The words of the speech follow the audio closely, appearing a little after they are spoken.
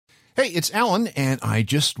Hey, it's Alan, and I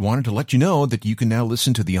just wanted to let you know that you can now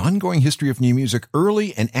listen to the ongoing history of new music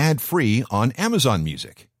early and ad-free on Amazon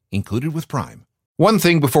Music, included with Prime. One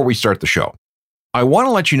thing before we start the show. I want to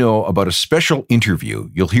let you know about a special interview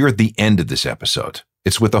you'll hear at the end of this episode.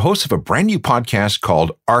 It's with the host of a brand new podcast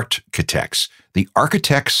called Architects, the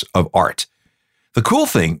Architects of Art. The cool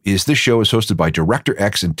thing is this show is hosted by Director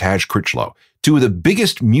X and Taj Critchlow, two of the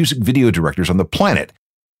biggest music video directors on the planet.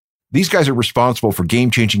 These guys are responsible for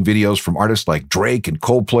game-changing videos from artists like Drake and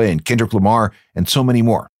Coldplay and Kendrick Lamar and so many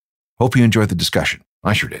more. Hope you enjoyed the discussion.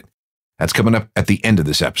 I sure did. That's coming up at the end of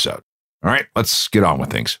this episode. All right, let's get on with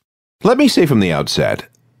things. Let me say from the outset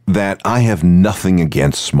that I have nothing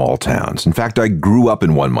against small towns. In fact, I grew up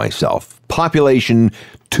in one myself. Population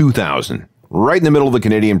 2,000, right in the middle of the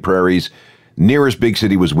Canadian prairies. Nearest big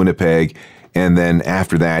city was Winnipeg. And then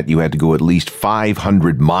after that, you had to go at least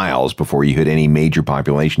 500 miles before you hit any major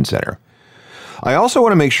population center. I also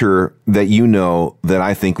want to make sure that you know that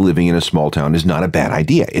I think living in a small town is not a bad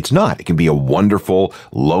idea. It's not. It can be a wonderful,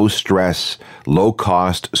 low-stress,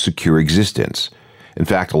 low-cost, secure existence. In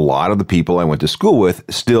fact, a lot of the people I went to school with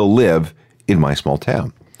still live in my small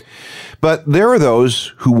town. But there are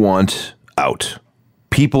those who want out.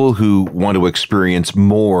 People who want to experience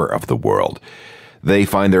more of the world. They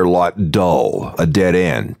find their lot dull, a dead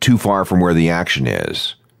end, too far from where the action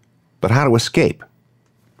is. But how to escape?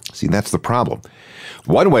 See, that's the problem.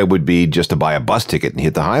 One way would be just to buy a bus ticket and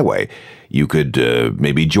hit the highway. You could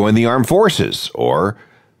maybe join the armed forces, or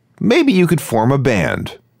maybe you could form a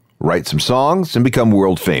band, write some songs, and become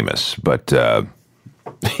world famous. But,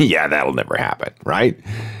 yeah, that'll never happen, right?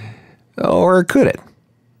 Or could it?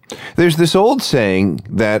 There's this old saying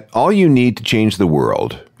that all you need to change the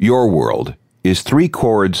world, your world, is 3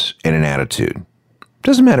 chords and an attitude.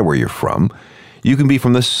 Doesn't matter where you're from. You can be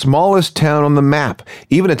from the smallest town on the map,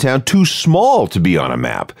 even a town too small to be on a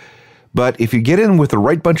map. But if you get in with the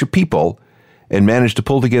right bunch of people and manage to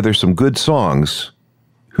pull together some good songs,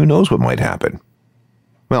 who knows what might happen?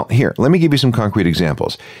 Well, here, let me give you some concrete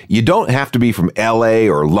examples. You don't have to be from LA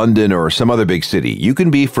or London or some other big city. You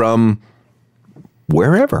can be from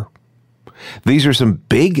wherever. These are some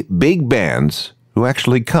big bands who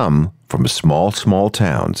actually come from small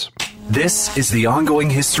towns. This is the ongoing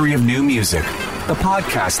history of new music, the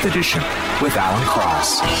podcast edition with Alan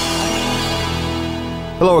Cross.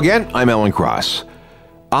 Hello again, I'm Alan Cross.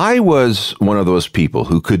 I was one of those people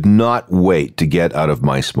who could not wait to get out of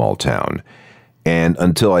my small town. And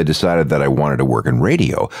until I decided that I wanted to work in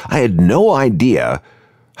radio, I had no idea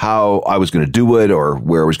how I was going to do it or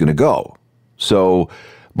where I was going to go. So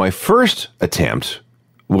my first attempt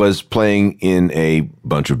was playing in a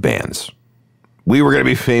bunch of bands. We were going to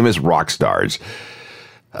be famous rock stars.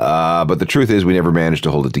 But the truth is we never managed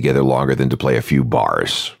to hold it together longer than to play a few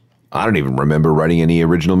bars. I don't even remember writing any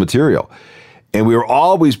original material. And we were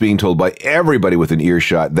always being told by everybody within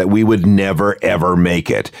earshot that we would never, ever make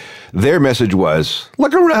it. Their message was,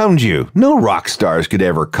 look around you. No rock stars could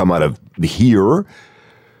ever come out of here.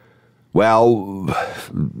 Well,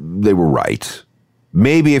 they were right.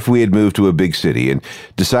 Maybe if we had moved to a big city and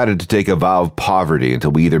decided to take a vow of poverty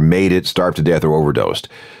until we either made it, starved to death, or overdosed.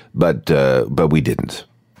 But we didn't.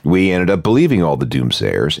 We ended up believing all the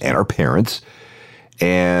doomsayers and our parents,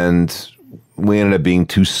 and we ended up being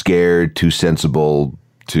too scared, too sensible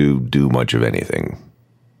to do much of anything.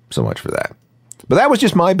 So much for that. But that was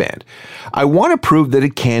just my band. I want to prove that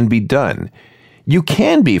it can be done. You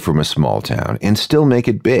can be from a small town and still make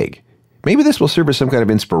it big. Maybe this will serve as some kind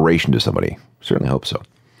of inspiration to somebody. Certainly hope so.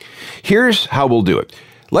 Here's how we'll do it.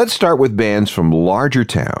 Let's start with bands from larger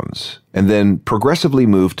towns and then progressively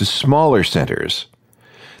move to smaller centers.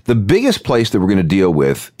 The biggest place that we're going to deal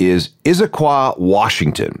with is Issaquah,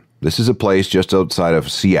 Washington. This is a place just outside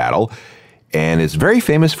of Seattle, and it's very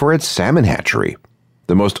famous for its salmon hatchery.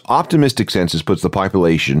 The most optimistic census puts the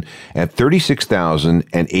population at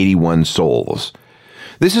 36,081 souls.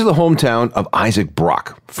 This is the hometown of Isaac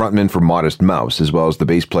Brock, frontman for Modest Mouse, as well as the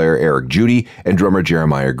bass player Eric Judy and drummer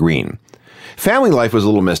Jeremiah Green. Family life was a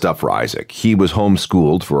little messed up for Isaac. He was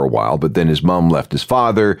homeschooled for a while, but then his mom left his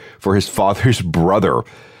father for his father's brother.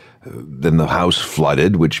 Then the house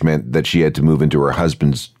flooded, which meant that she had to move into her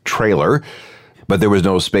husband's trailer. But there was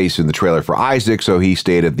no space in the trailer for Isaac, so he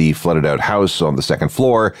stayed at the flooded-out house on the second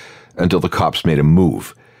floor until the cops made him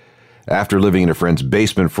move. After living in a friend's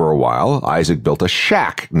basement for a while, Isaac built a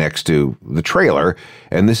shack next to the trailer,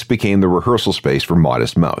 and this became the rehearsal space for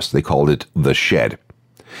Modest Mouse. They called it The Shed.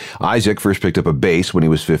 Isaac first picked up a bass when he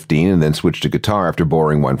was 15 and then switched to guitar after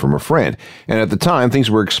borrowing one from a friend. And at the time, things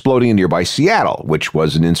were exploding in nearby Seattle, which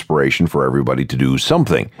was an inspiration for everybody to do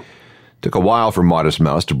something. It took a while for Modest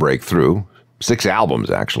Mouse to break through. 6 albums,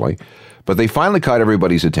 actually. But they finally caught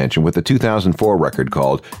everybody's attention with a 2004 record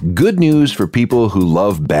called Good News for People Who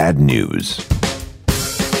Love Bad News.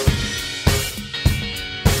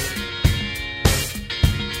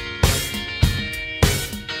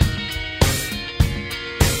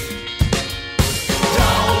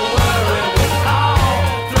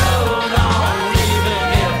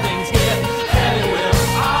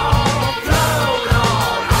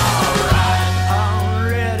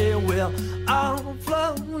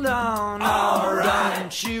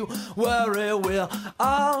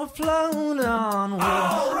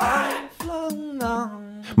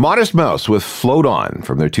 Modest Mouse with Float On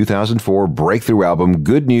from their 2004 breakthrough album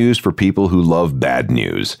Good News for People Who Love Bad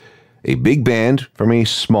News. A big band from a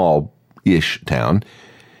small-ish town,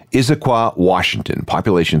 Issaquah, Washington,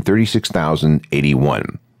 population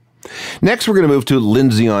 36,081. Next, we're going to move to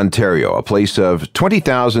Lindsay, Ontario, a place of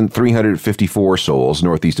 20,354 souls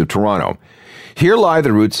northeast of Toronto. Here lie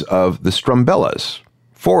the roots of the Strumbellas.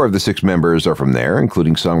 4 of the 6 members are from there,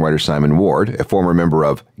 including songwriter Simon Ward, a former member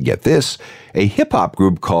of, get this, a hip-hop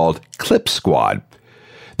group called Clip Squad.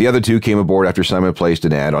 The other 2 came aboard after Simon placed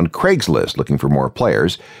an ad on Craigslist looking for more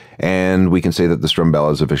players, and we can say that the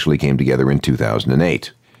Strumbellas officially came together in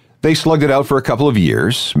 2008. They slugged it out for a couple of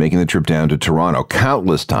years, making the trip down to Toronto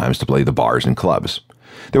countless times to play the bars and clubs.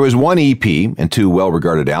 There was 1 EP and 2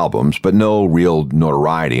 well-regarded albums, but no real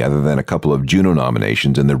notoriety other than a couple of Juno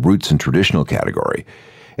nominations in the Roots and Traditional category.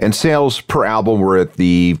 And sales per album were at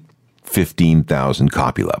the 15,000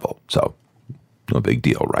 copy level, so no big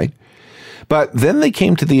deal, right? But then they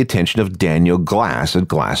came to the attention of Daniel Glass at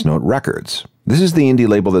Glassnote Records. This is the indie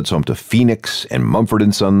label that's home to Phoenix and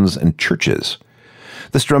Mumford & Sons and Churches.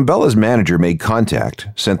 The Strumbellas' manager made contact,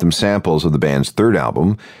 sent them samples of the band's 3rd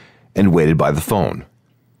album, and waited by the phone.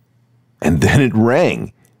 And then it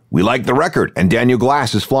rang. We like the record, and Daniel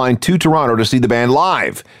Glass is flying to Toronto to see the band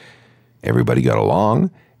live. Everybody got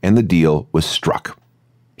along, and the deal was struck.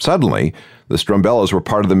 Suddenly, the Strumbellas were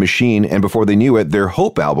part of the machine, and before they knew it, their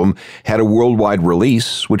Hope album had a worldwide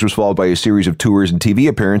release, which was followed by a series of tours and TV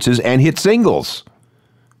appearances and hit singles.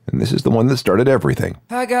 And this is the one that started everything.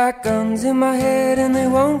 I got guns in my head and they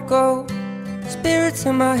won't go. Spirits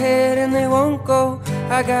in my head and they won't go.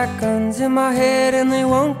 I got guns in my head and they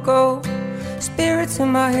won't go. Spirits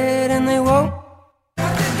in my head and they won't.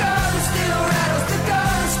 But the gun still rattles, the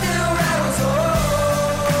gun still rattles, oh.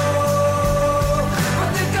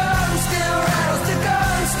 But the gun still rattles, the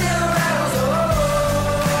gun still rattles, oh.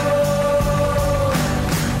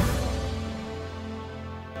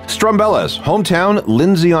 Strumbellas, hometown,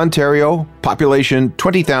 Lindsay, Ontario, population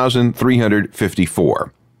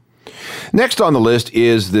 20,354. Next on the list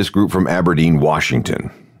is this group from Aberdeen, Washington.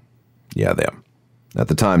 Yeah, them. At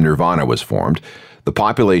the time Nirvana was formed, the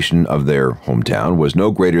population of their hometown was no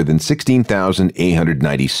greater than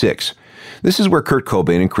 16,896. This is where Kurt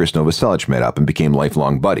Cobain and Chris Novoselic met up and became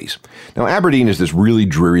lifelong buddies. Now, Aberdeen is this really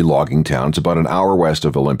dreary logging town. It's about an hour west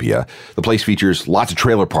of Olympia. The place features lots of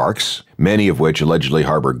trailer parks, many of which allegedly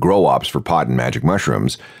harbor grow-ops for pot and magic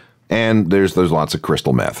mushrooms. And there's lots of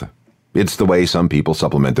crystal meth. It's the way some people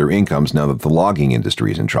supplement their incomes now that the logging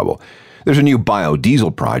industry is in trouble. There's a new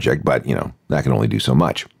biodiesel project, but, that can only do so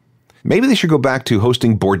much. Maybe they should go back to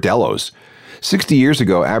hosting bordellos. 60 years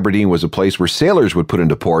ago, Aberdeen was a place where sailors would put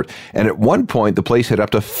into port, and at one point, the place had up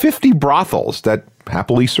to 50 brothels that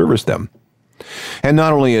happily serviced them. And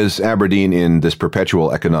not only is Aberdeen in this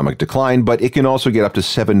perpetual economic decline, but it can also get up to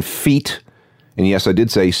 7 feet, and yes, I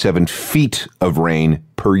did say 7 feet of rain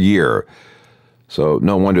per year. So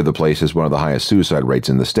no wonder the place has one of the highest suicide rates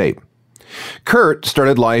in the state. Kurt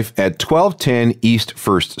started life at 1210 East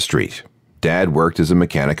 1st Street. Dad worked as a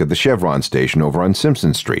mechanic at the Chevron station over on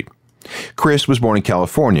Simpson Street. Chris was born in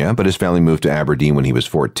California, but his family moved to Aberdeen when he was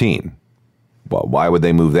 14. Well, why would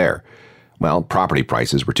they move there? Well, property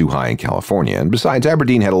prices were too high in California, and besides,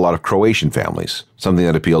 Aberdeen had a lot of Croatian families, something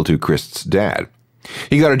that appealed to Chris's dad.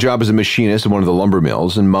 He got a job as a machinist in one of the lumber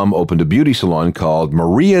mills, and Mom opened a beauty salon called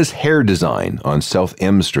Maria's Hair Design on South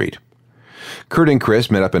M Street. Kurt and Chris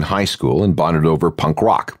met up in high school and bonded over punk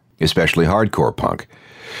rock, especially hardcore punk.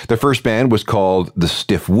 Their first band was called the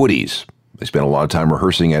Stiff Woodies. They spent a lot of time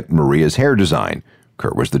rehearsing at Maria's Hair Design.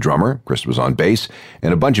 Kurt was the drummer, Chris was on bass,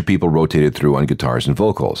 and a bunch of people rotated through on guitars and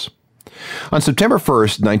vocals. On September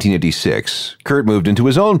 1st, 1986, Kurt moved into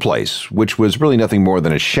his own place, which was really nothing more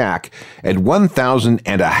than a shack at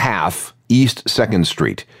 1,500 East 2nd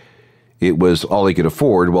Street. It was all he could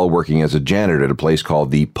afford while working as a janitor at a place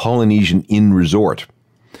called the Polynesian Inn Resort.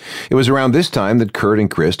 It was around this time that Kurt and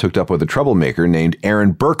Chris hooked up with a troublemaker named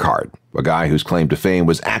Aaron Burkhardt, a guy whose claim to fame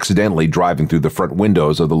was accidentally driving through the front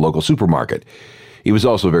windows of the local supermarket. He was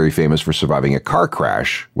also very famous for surviving a car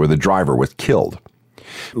crash where the driver was killed.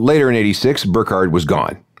 Later in 86, Burkhard was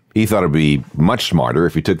gone. He thought it would be much smarter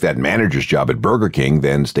if he took that manager's job at Burger King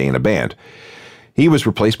than stay in a band. He was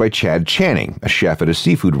replaced by Chad Channing, a chef at a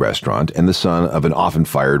seafood restaurant and the son of an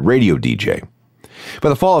often-fired radio DJ. By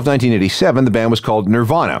the fall of 1987, the band was called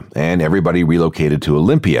Nirvana, and everybody relocated to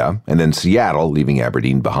Olympia and then Seattle, leaving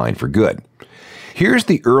Aberdeen behind for good. Here's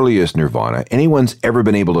the earliest Nirvana anyone's ever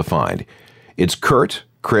been able to find. It's Kurt,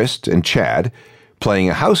 Chris, and Chad playing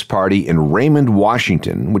a house party in Raymond,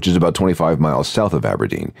 Washington, which is about 25 miles south of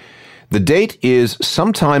Aberdeen. The date is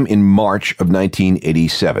sometime in March of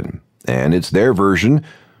 1987, and it's their version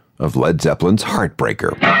of Led Zeppelin's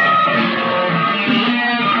Heartbreaker.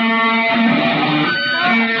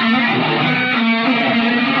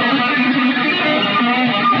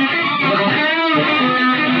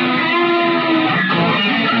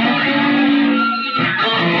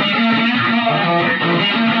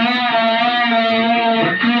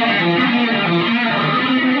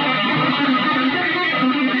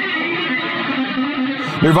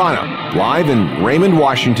 Nirvana, live in Raymond,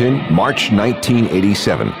 Washington, March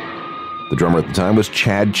 1987. The drummer at the time was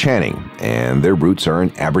Chad Channing, and their roots are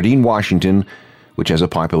in Aberdeen, Washington, which has a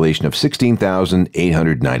population of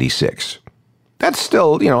 16,896. That's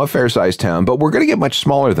still, a fair-sized town, but we're going to get much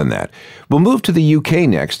smaller than that. We'll move to the UK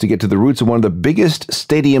next to get to the roots of one of the biggest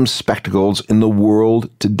stadium spectacles in the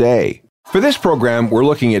world today. For this program, we're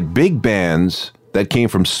looking at big bands that came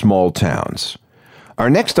from small towns. Our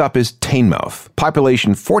next stop is Teignmouth,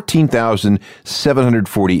 population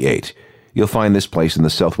 14,748. You'll find this place in the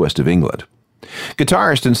southwest of England.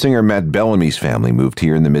 Guitarist and singer Matt Bellamy's family moved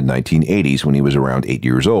here in the mid-1980s when he was around 8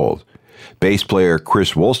 years old. Bass player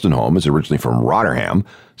Chris Wolstenholme is originally from Rotherham,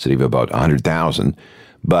 city of about 100,000,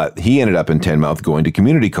 but he ended up in Teignmouth going to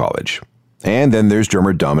community college. And then there's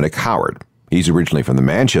drummer Dominic Howard. He's originally from the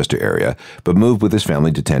Manchester area, but moved with his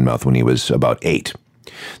family to Teignmouth when he was about 8.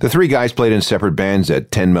 The three guys played in separate bands at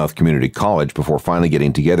Teignmouth Community College before finally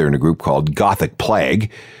getting together in a group called Gothic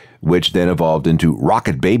Plague, which then evolved into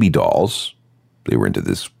Rocket Baby Dolls. They were into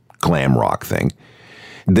this glam rock thing.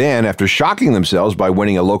 Then, after shocking themselves by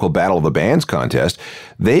winning a local Battle of the Bands contest,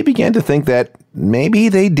 they began to think that maybe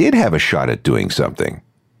they did have a shot at doing something.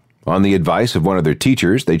 On the advice of one of their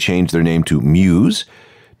teachers, they changed their name to Muse,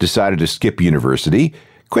 decided to skip university,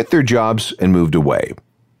 quit their jobs, and moved away.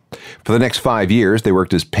 For the next 5 years, they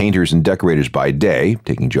worked as painters and decorators by day,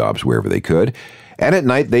 taking jobs wherever they could, and at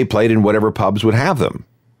night they played in whatever pubs would have them.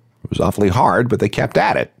 It was awfully hard, but they kept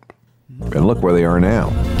at it. And look where they are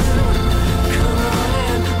now.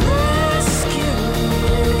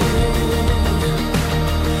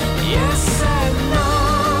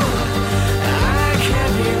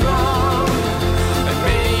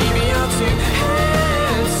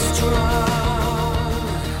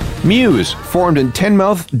 Muse, formed in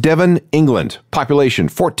Teignmouth, Devon, England. Population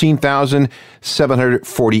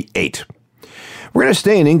 14,748. We're going to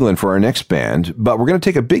stay in England for our next band, but we're going to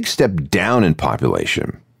take a big step down in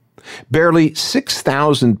population. Barely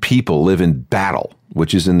 6,000 people live in Battle,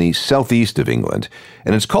 which is in the southeast of England.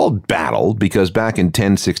 And it's called Battle because back in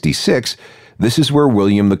 1066, this is where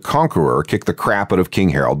William the Conqueror kicked the crap out of King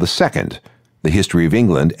Harold II. The history of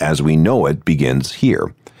England as we know it begins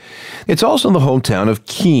here. It's also in the hometown of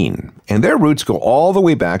Keene, and their roots go all the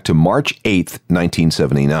way back to March 8th,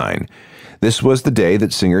 1979. This was the day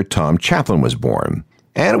that singer Tom Chaplin was born,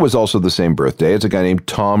 and it was also the same birthday as a guy named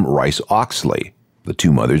Tom Rice Oxley. The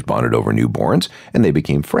two mothers bonded over newborns, and they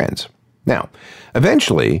became friends. Now,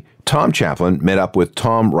 eventually, Tom Chaplin met up with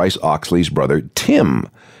Tom Rice Oxley's brother, Tim.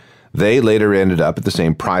 They later ended up at the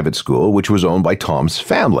same private school, which was owned by Tom's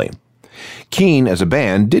family. Keene, as a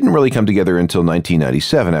band, didn't really come together until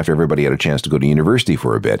 1997 after everybody had a chance to go to university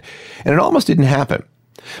for a bit, and it almost didn't happen.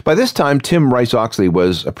 By this time, Tim Rice Oxley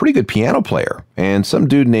was a pretty good piano player, and some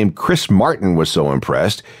dude named Chris Martin was so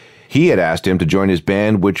impressed, he had asked him to join his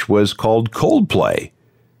band, which was called Coldplay.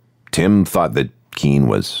 Tim thought that Keene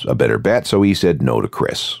was a better bet, so he said no to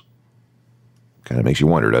Chris. Kind of makes you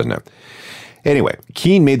wonder, doesn't it? Anyway,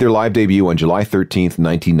 Keene made their live debut on July 13th,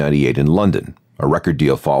 1998 in London. A record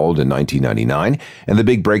deal followed in 1999, and the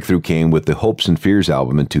big breakthrough came with the Hopes and Fears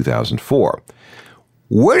album in 2004.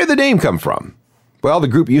 Where did the name come from? Well, the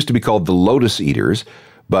group used to be called the Lotus Eaters,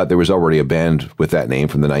 but there was already a band with that name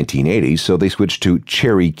from the 1980s, so they switched to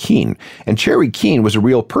Cherry Keene. And Cherry Keene was a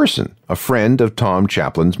real person, a friend of Tom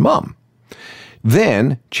Chaplin's mom.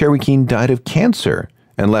 Then, Cherry Keene died of cancer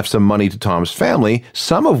and left some money to Tom's family,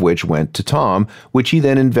 some of which went to Tom, which he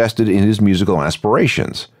then invested in his musical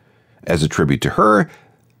aspirations. As a tribute to her,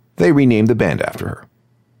 they renamed the band after her.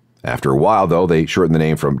 After a while, though, they shortened the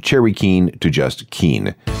name from Cherry Keene to just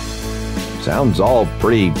Keene. Sounds all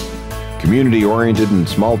pretty community-oriented and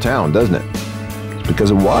small town, doesn't it? It's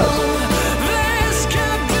because it was. This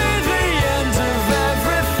could be the end of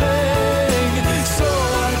everything. So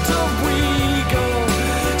why don't we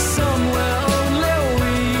go somewhere only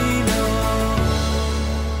we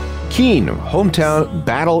know? Keene, hometown,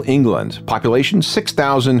 Battle, England. Population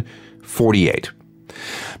 6,048.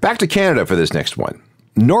 Back to Canada for this next one.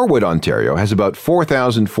 Norwood, Ontario has about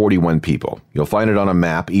 4,041 people. You'll find it on a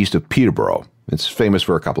map east of Peterborough. It's famous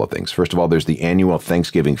for a couple of things. First of all, there's the annual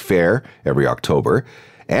Thanksgiving Fair every October,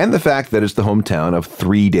 and the fact that it's the hometown of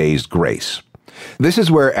 3 Days Grace. This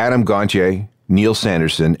is where Adam Gontier, Neil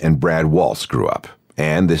Sanderson, and Brad Waltz grew up,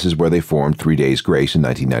 and this is where they formed 3 Days Grace in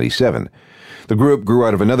 1997. The group grew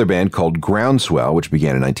out of another band called Groundswell, which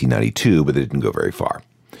began in 1992, but it didn't go very far.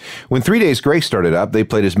 When 3 Days Grace started up, they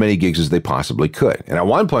played as many gigs as they possibly could, and at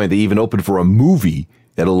one point they even opened for a movie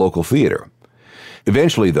at a local theater.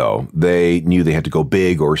 Eventually, though, they knew they had to go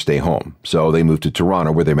big or stay home, so they moved to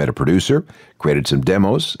Toronto where they met a producer, created some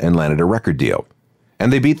demos, and landed a record deal.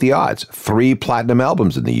 And they beat the odds. 3 platinum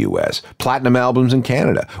albums in the U.S., platinum albums in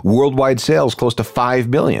Canada, worldwide sales close to 5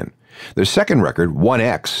 million. Their second record,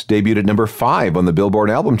 1X, debuted at number 5 on the Billboard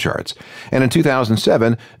album charts. And in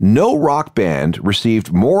 2007, no rock band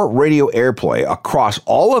received more radio airplay across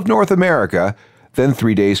all of North America than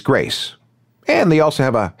 3 Days Grace. And they also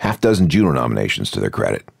have a half dozen Juno nominations to their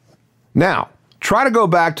credit. Now, try to go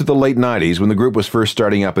back to the late 90s when the group was first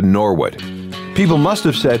starting up in Norwood. People must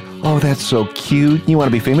have said, "Oh, that's so cute. You want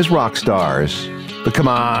to be famous rock stars." But come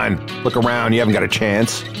on, look around. You haven't got a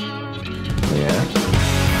chance. Yeah.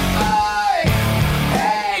 I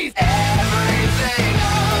hate everything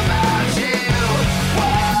about you.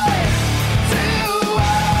 Why do I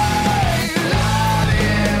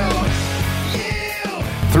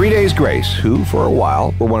love you? 3 Days Grace, who for a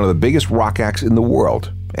while were one of the biggest rock acts in the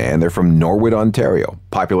world. And they're from Norwood, Ontario.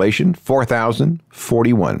 Population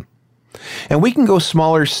 4,041. And we can go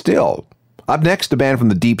smaller still. Up next, a band from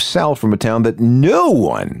the Deep South from a town that no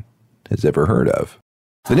one has ever heard of.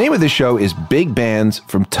 The name of this show is Big Bands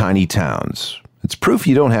from Tiny Towns. It's proof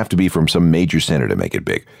you don't have to be from some major center to make it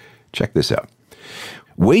big. Check this out.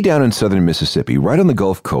 Way down in southern Mississippi, right on the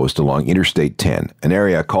Gulf Coast along Interstate 10, an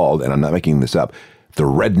area called, and I'm not making this up, the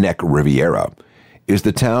Redneck Riviera, is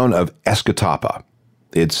the town of Escatawpa.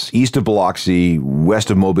 It's east of Biloxi,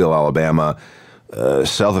 west of Mobile, Alabama,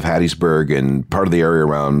 south of Hattiesburg, and part of the area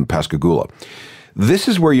around Pascagoula. This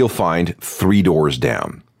is where you'll find Three Doors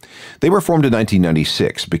Down. They were formed in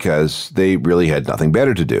 1996 because they really had nothing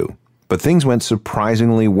better to do. But things went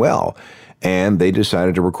surprisingly well, and they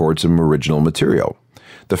decided to record some original material.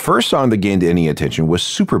 The first song that gained any attention was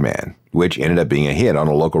Superman, which ended up being a hit on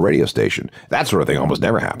a local radio station. That sort of thing almost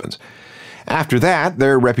never happens. After that,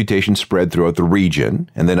 their reputation spread throughout the region,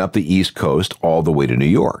 and then up the East Coast all the way to New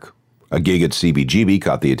York. A gig at CBGB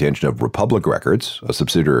caught the attention of Republic Records, a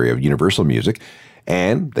subsidiary of Universal Music,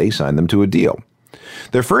 and they signed them to a deal.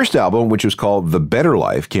 Their first album, which was called The Better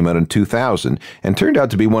Life, came out in 2000 and turned out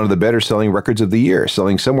to be one of the better-selling records of the year,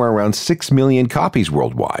 selling somewhere around 6 million copies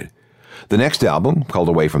worldwide. The next album, called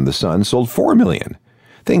Away from the Sun, sold 4 million.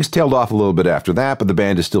 Things tailed off a little bit after that, but the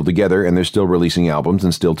band is still together and they're still releasing albums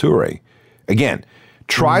and still touring. Again,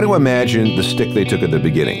 try to imagine the stick they took at the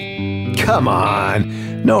beginning. Come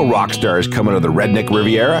on, no rock stars coming to the Redneck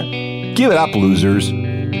Riviera. Give it up, losers.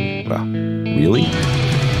 Well, really?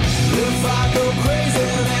 If I go crazy,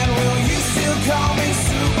 then will you still call me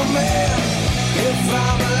Superman? If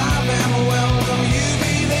I'm alive and well, will you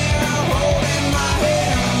be there holding my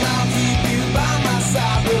hand? I'll keep you by my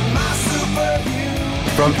side with my superhuman.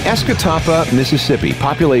 From Escatawpa, Mississippi,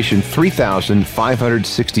 population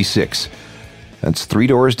 3,566. That's 3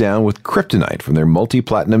 Doors Down with Kryptonite from their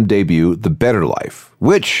multi-platinum debut, The Better Life,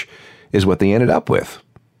 which is what they ended up with.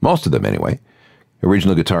 Most of them, anyway.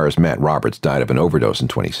 Original guitarist Matt Roberts died of an overdose in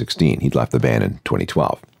 2016. He'd left the band in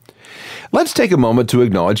 2012. Let's take a moment to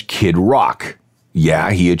acknowledge Kid Rock. Yeah,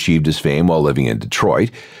 he achieved his fame while living in Detroit,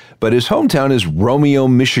 but his hometown is Romeo,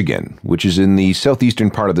 Michigan, which is in the southeastern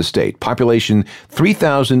part of the state. Population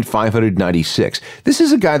 3,596. This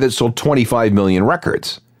is a guy that sold 25 million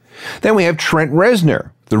records. Then we have Trent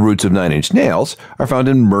Reznor. The roots of Nine Inch Nails are found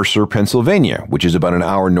in Mercer, Pennsylvania, which is about an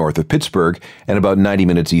hour north of Pittsburgh and about 90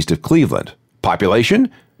 minutes east of Cleveland.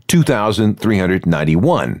 Population,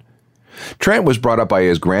 2,391. Trent was brought up by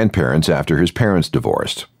his grandparents after his parents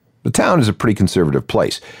divorced. The town is a pretty conservative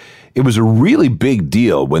place. It was a really big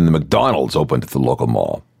deal when the McDonald's opened at the local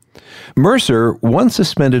mall. Mercer once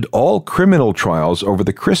suspended all criminal trials over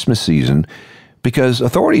the Christmas season because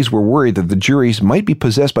authorities were worried that the juries might be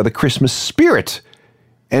possessed by the Christmas spirit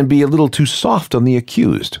and be a little too soft on the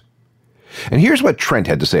accused. And here's what Trent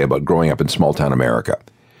had to say about growing up in small-town America.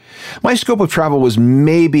 My scope of travel was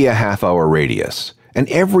maybe a half-hour radius, and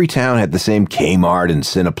every town had the same Kmart and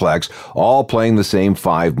Cineplex, all playing the same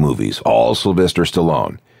 5 movies, all Sylvester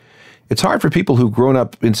Stallone. It's hard for people who've grown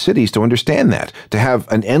up in cities to understand that, to have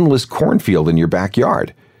an endless cornfield in your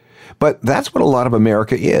backyard. But that's what a lot of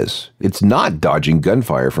America is. It's not dodging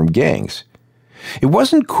gunfire from gangs. It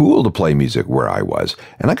wasn't cool to play music where I was,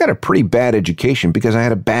 and I got a pretty bad education because I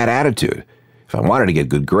had a bad attitude. If I wanted to get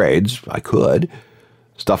good grades, I could.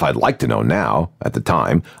 Stuff I'd like to know now, at the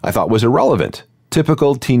time, I thought was irrelevant.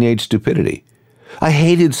 Typical teenage stupidity. I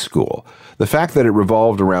hated school. The fact that it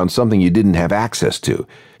revolved around something you didn't have access to.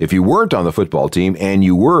 If you weren't on the football team and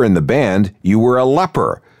you were in the band, you were a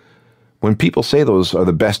leper. When people say those are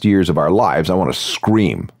the best years of our lives, I want to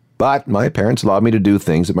scream. But my parents allowed me to do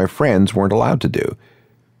things that my friends weren't allowed to do.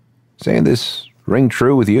 Saying this ring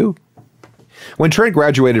true with you? When Trent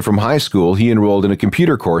graduated from high school, he enrolled in a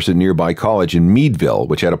computer course at nearby college in Meadville,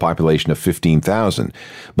 which had a population of 15,000.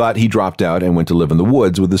 But he dropped out and went to live in the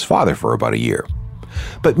woods with his father for about a year.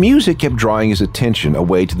 But music kept drawing his attention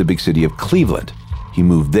away to the big city of Cleveland. He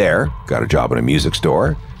moved there, got a job in a music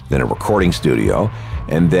store, then a recording studio,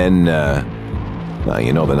 and then, well,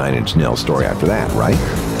 you know the 9 Inch Nails story after that, right?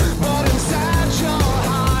 But inside your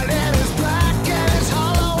heart, and it's black, and it's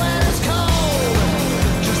hollow, and it's cold.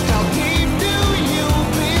 Just how deep do you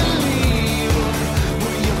believe?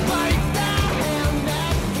 Will you bite that hand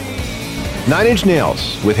that feeds? 9 Inch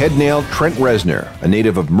Nails with head nail Trent Reznor, a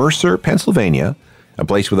native of Mercer, Pennsylvania, a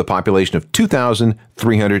place with a population of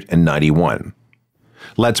 2,391.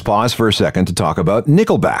 Let's pause for a second to talk about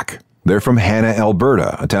Nickelback. They're from Hanna,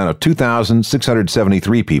 Alberta, a town of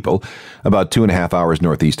 2,673 people, about 2.5 hours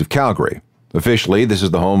northeast of Calgary. Officially, this is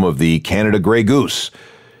the home of the Canada Grey Goose.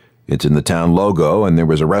 It's in the town logo, and there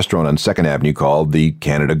was a restaurant on 2nd Avenue called the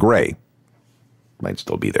Canada Grey. Might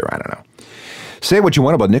still be there, I don't know. Say what you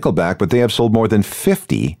want about Nickelback, but they have sold more than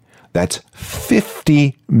 50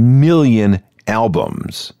 million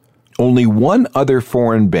albums. Only one other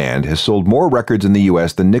foreign band has sold more records in the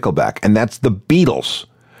U.S. than Nickelback, and that's the Beatles.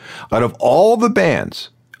 Out of all the bands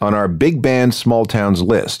on our big band small towns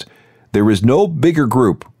list, there is no bigger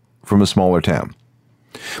group from a smaller town.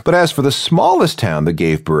 But as for the smallest town that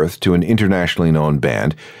gave birth to an internationally known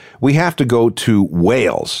band, we have to go to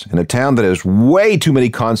Wales, in a town that has way too many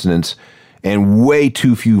consonants and way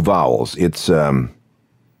too few vowels. It's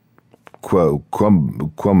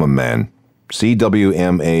Cwmaman.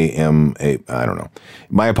 C-W-M-A-M-A, I don't know.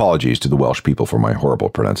 My apologies to the Welsh people for my horrible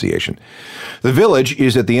pronunciation. The village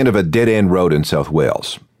is at the end of a dead-end road in South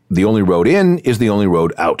Wales. The only road in is the only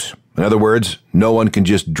road out. In other words, no one can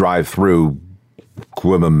just drive through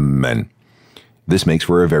Cwmaman. This makes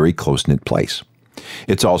for a very close-knit place.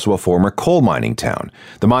 It's also a former coal mining town.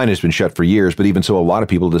 The mine has been shut for years, but even so, a lot of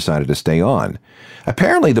people decided to stay on.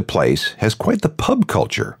 Apparently, the place has quite the pub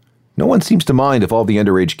culture. No one seems to mind if all the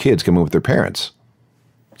underage kids come in with their parents.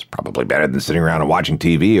 It's probably better than sitting around and watching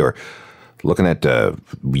TV or looking at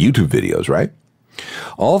YouTube videos, right?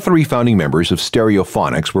 All 3 founding members of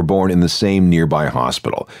Stereophonics were born in the same nearby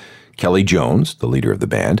hospital. Kelly Jones, the leader of the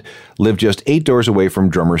band, lived just 8 doors away from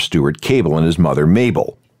drummer Stuart Cable and his mother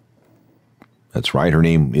Mabel. That's right, her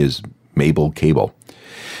name is Mabel Cable.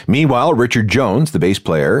 Meanwhile, Richard Jones, the bass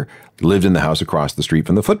player, lived in the house across the street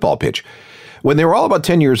from the football pitch. When they were all about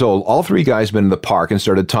 10 years old, all 3 guys met in the park and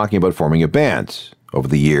started talking about forming a band. Over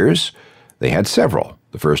the years, they had several.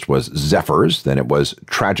 The first was Zephyrs, then it was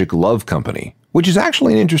Tragic Love Company, which is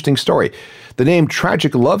actually an interesting story. The name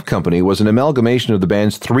Tragic Love Company was an amalgamation of the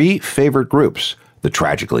band's 3 favorite groups, the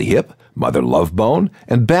Tragically Hip, Mother Love Bone,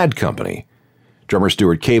 and Bad Company. Drummer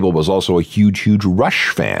Stuart Cable was also a huge Rush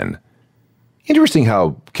fan. Interesting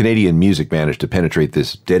how Canadian music managed to penetrate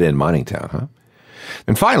this dead-end mining town, huh?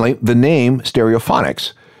 And finally, the name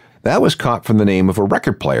Stereophonics. That was caught from the name of a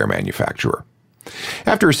record player manufacturer.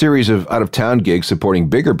 After a series of out-of-town gigs supporting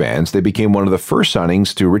bigger bands, they became one of the first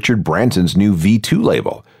signings to Richard Branson's new V2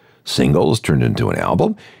 label. Singles turned into an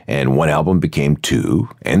album, and one album became 2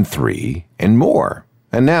 and 3 and more.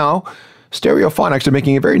 And now, Stereophonics are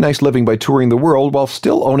making a very nice living by touring the world while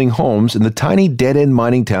still owning homes in the tiny dead-end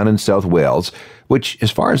mining town in South Wales, which,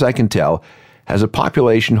 as far as I can tell, has a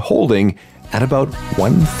population holding at about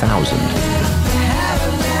 1,000.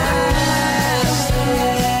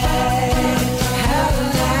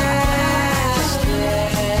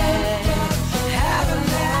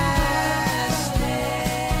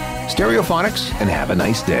 Stereophonics and Have a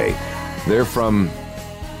Nice Day. They're from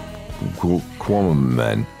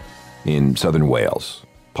Cwmaman. in southern Wales.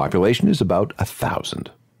 Population is about 1,000.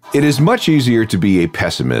 It is much easier to be a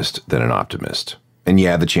pessimist than an optimist. And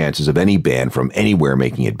yeah, the chances of any band from anywhere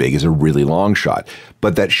making it big is a really long shot,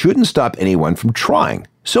 but that shouldn't stop anyone from trying.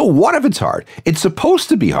 So what if it's hard? It's supposed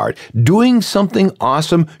to be hard. Doing something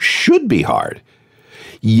awesome should be hard.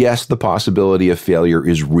 Yes, the possibility of failure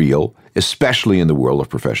is real, especially in the world of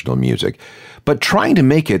professional music, but trying to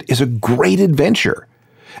make it is a great adventure.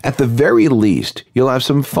 At the very least, you'll have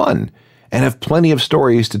some fun and have plenty of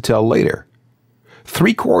stories to tell later.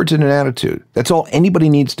 3 chords and an attitude. That's all anybody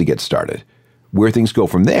needs to get started. Where things go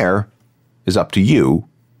from there is up to you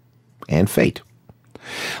and fate.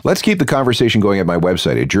 Let's keep the conversation going at my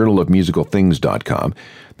website at journalofmusicalthings.com.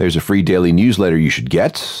 There's a free daily newsletter you should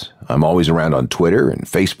get. I'm always around on Twitter and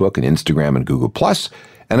Facebook and Instagram and Google+,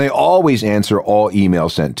 and I always answer all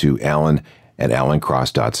emails sent to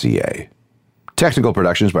alan@alancross.ca. Technical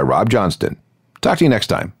productions by Rob Johnston. Talk to you next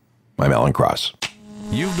time. I'm Alan Cross.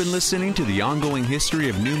 You've been listening to the Ongoing History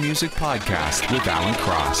of New Music podcast with Alan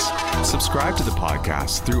Cross. Subscribe to the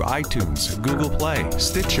podcast through iTunes, Google Play,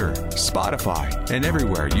 Stitcher, Spotify, and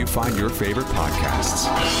everywhere you find your favorite podcasts.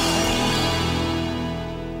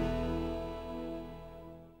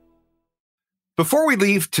 Before we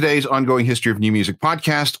leave today's Ongoing History of New Music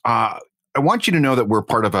podcast, I want you to know that we're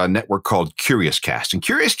part of a network called CuriousCast. And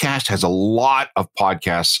CuriousCast has a lot of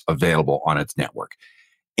podcasts available on its network.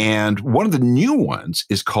 And one of the new ones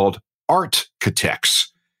is called Artcatechs.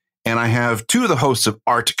 And I have 2 of the hosts of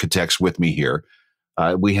Artcatechs with me here.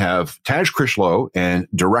 We have Taj Critchlow and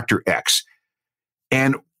Director X.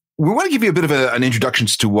 And we want to give you a bit of an introduction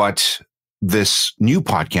to what this new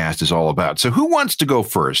podcast is all about. So who wants to go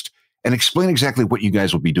first and explain exactly what you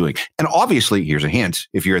guys will be doing? And obviously, here's a hint.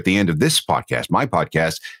 If you're at the end of this podcast, my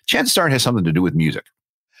podcast, chances are it has something to do with music.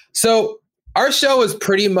 So our show is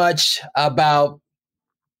pretty much about,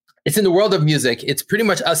 it's in the world of music. It's pretty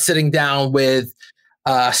much us sitting down with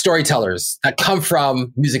storytellers that come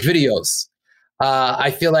from music videos.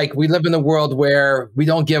 I feel like we live in a world where we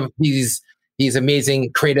don't give these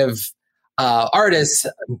amazing creative artists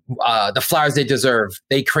the flowers they deserve.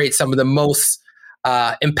 They create some of the most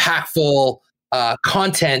impactful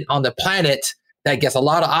content on the planet that gets a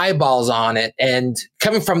lot of eyeballs on it. And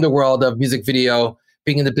coming from the world of music video,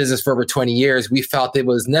 being in the business for over 20 years, we felt it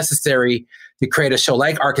was necessary to create a show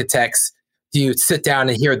like Architects, to sit down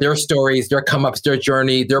and hear their stories, their come-ups, their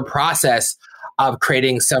journey, their process of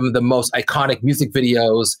creating some of the most iconic music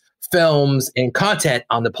videos, films, and content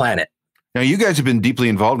on the planet. Now, you guys have been deeply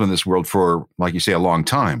involved in this world for, like you say, a long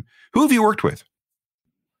time. Who have you worked with?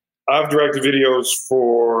 I've directed videos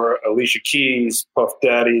for Alicia Keys, Puff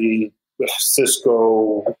Daddy,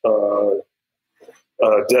 Cisco,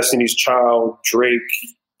 Destiny's Child, Drake,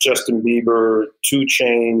 Justin Bieber, 2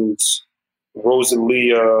 Chainz,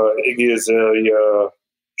 Rosalia, Iggy Azalea,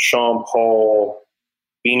 Sean Paul,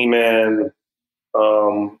 Beanie Man,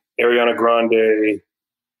 Ariana Grande.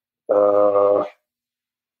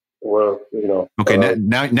 Okay,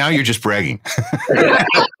 now you're just bragging.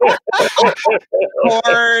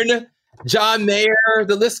 Korn, John Mayer,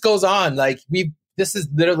 the list goes on. Like this has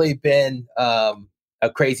literally been a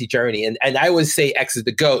crazy journey, and I always say X is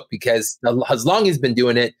the GOAT because as long as he's been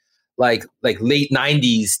doing it, like late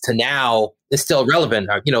 90s to now, is still relevant.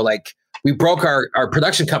 Like we broke our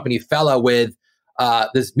production company Fella with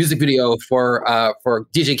this music video for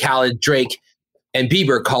DJ Khaled, Drake, and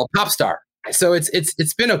Bieber called Popstar. So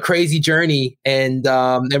it's been a crazy journey, and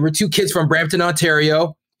we're 2 kids from Brampton,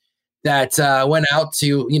 Ontario, that went out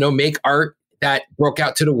to make art that broke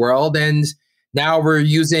out to the world, and now we're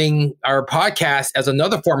using our podcast as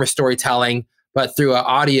another form of storytelling, but through an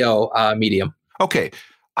audio medium. Okay.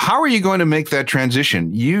 How are you going to make that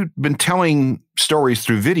transition? You've been telling stories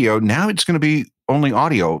through video. Now it's going to be only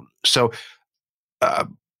audio. So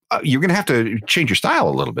you're going to have to change your style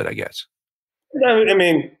a little bit, I guess. I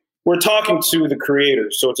mean, we're talking to the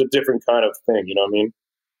creators, so it's a different kind of thing. You know what I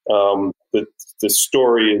mean? The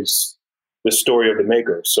story is the story of the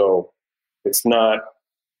maker. So it's not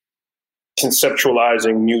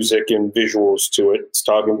conceptualizing music and visuals to it. It's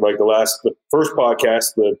talking like the first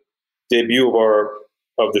podcast, the debut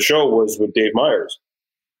of the show was with Dave Meyers,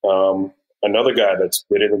 another guy that's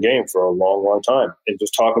been in the game for a long, long time, and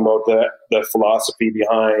just talking about the philosophy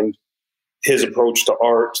behind his approach to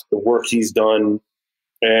art, the work he's done,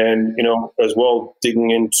 and as well digging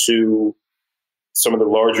into some of the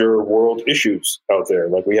larger world issues out there.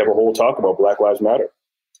 Like we have a whole talk about Black Lives Matter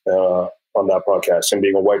on that podcast, and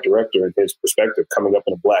being a white director and his perspective coming up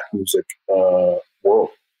in a Black music world.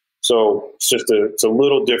 So it's a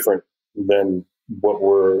little different than what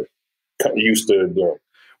we're used to doing.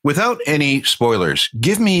 Without any spoilers,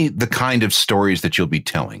 give me the kind of stories that you'll be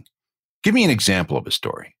telling. Give me an example of a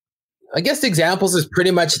story. I guess the examples is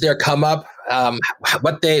pretty much their come up,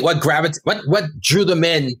 what drew them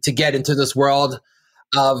in to get into this world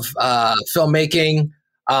of filmmaking,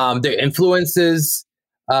 their influences,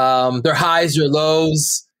 their highs, their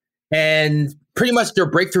lows, and pretty much their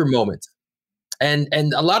breakthrough moment. And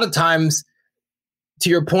a lot of times, to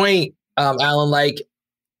your point, Alan, like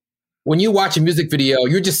when you watch a music video,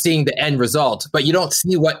 you're just seeing the end result, but you don't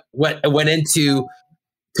see what went into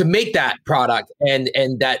to make that product and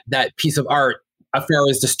that piece of art, as far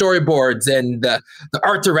as the storyboards and the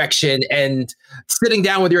art direction and sitting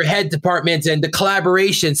down with your head department and the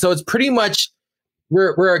collaboration. So it's pretty much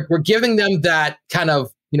we're giving them that kind of,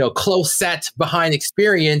 close set behind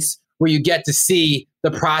experience where you get to see the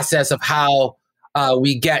process of how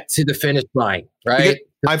we get to the finish line, right?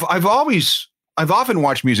 I've often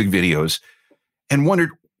watched music videos and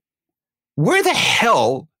wondered, where the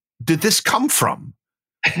hell did this come from?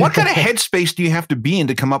 What kind of headspace do you have to be in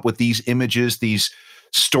to come up with these images, these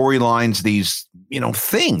storylines, these,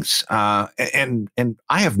 things? And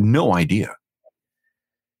I have no idea.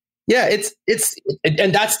 Yeah,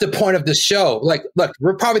 and that's the point of the show. Like, look,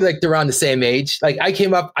 we're probably like around the same age. Like I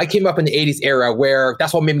came up in the 80s era where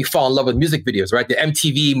that's what made me fall in love with music videos, right? The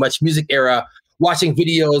MTV Much Music era, watching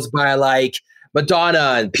videos by like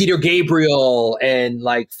Madonna and Peter Gabriel and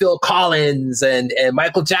like Phil Collins and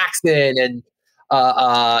Michael Jackson and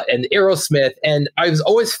Aerosmith. And I was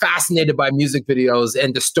always fascinated by music videos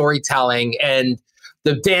and the storytelling and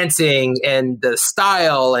the dancing and the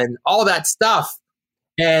style and all that stuff.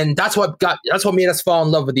 And that's what made us fall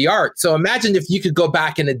in love with the art. So imagine if you could go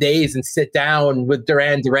back in the days and sit down with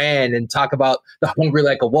Duran Duran and talk about the Hungry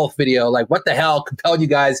Like a Wolf video. Like, what the hell compelled you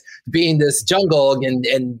guys to be in this jungle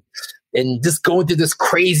and just going through this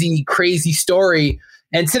crazy, crazy story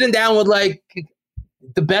and sitting down with like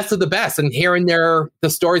the best of the best and hearing the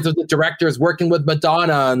stories of the directors working with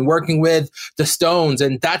Madonna and working with the Stones.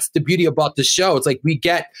 And that's the beauty about the show. It's like we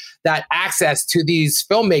get that access to these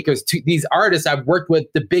filmmakers, to these artists. I've worked with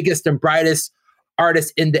the biggest and brightest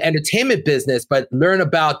artists in the entertainment business, but learn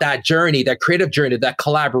about that journey, that creative journey, that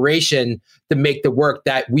collaboration to make the work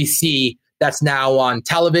that we see that's now on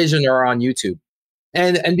television or on YouTube.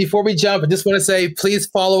 And before we jump, I just want to say, please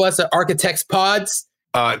follow us at Architects Pods.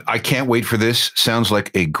 I can't wait for this. Sounds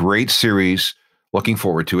like a great series. Looking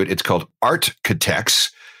forward to it. It's called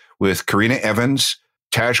Architects with Karina Evans,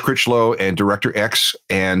 Taj Critchlow, and Director X.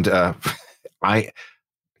 And I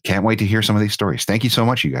can't wait to hear some of these stories. Thank you so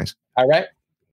much, you guys. All right.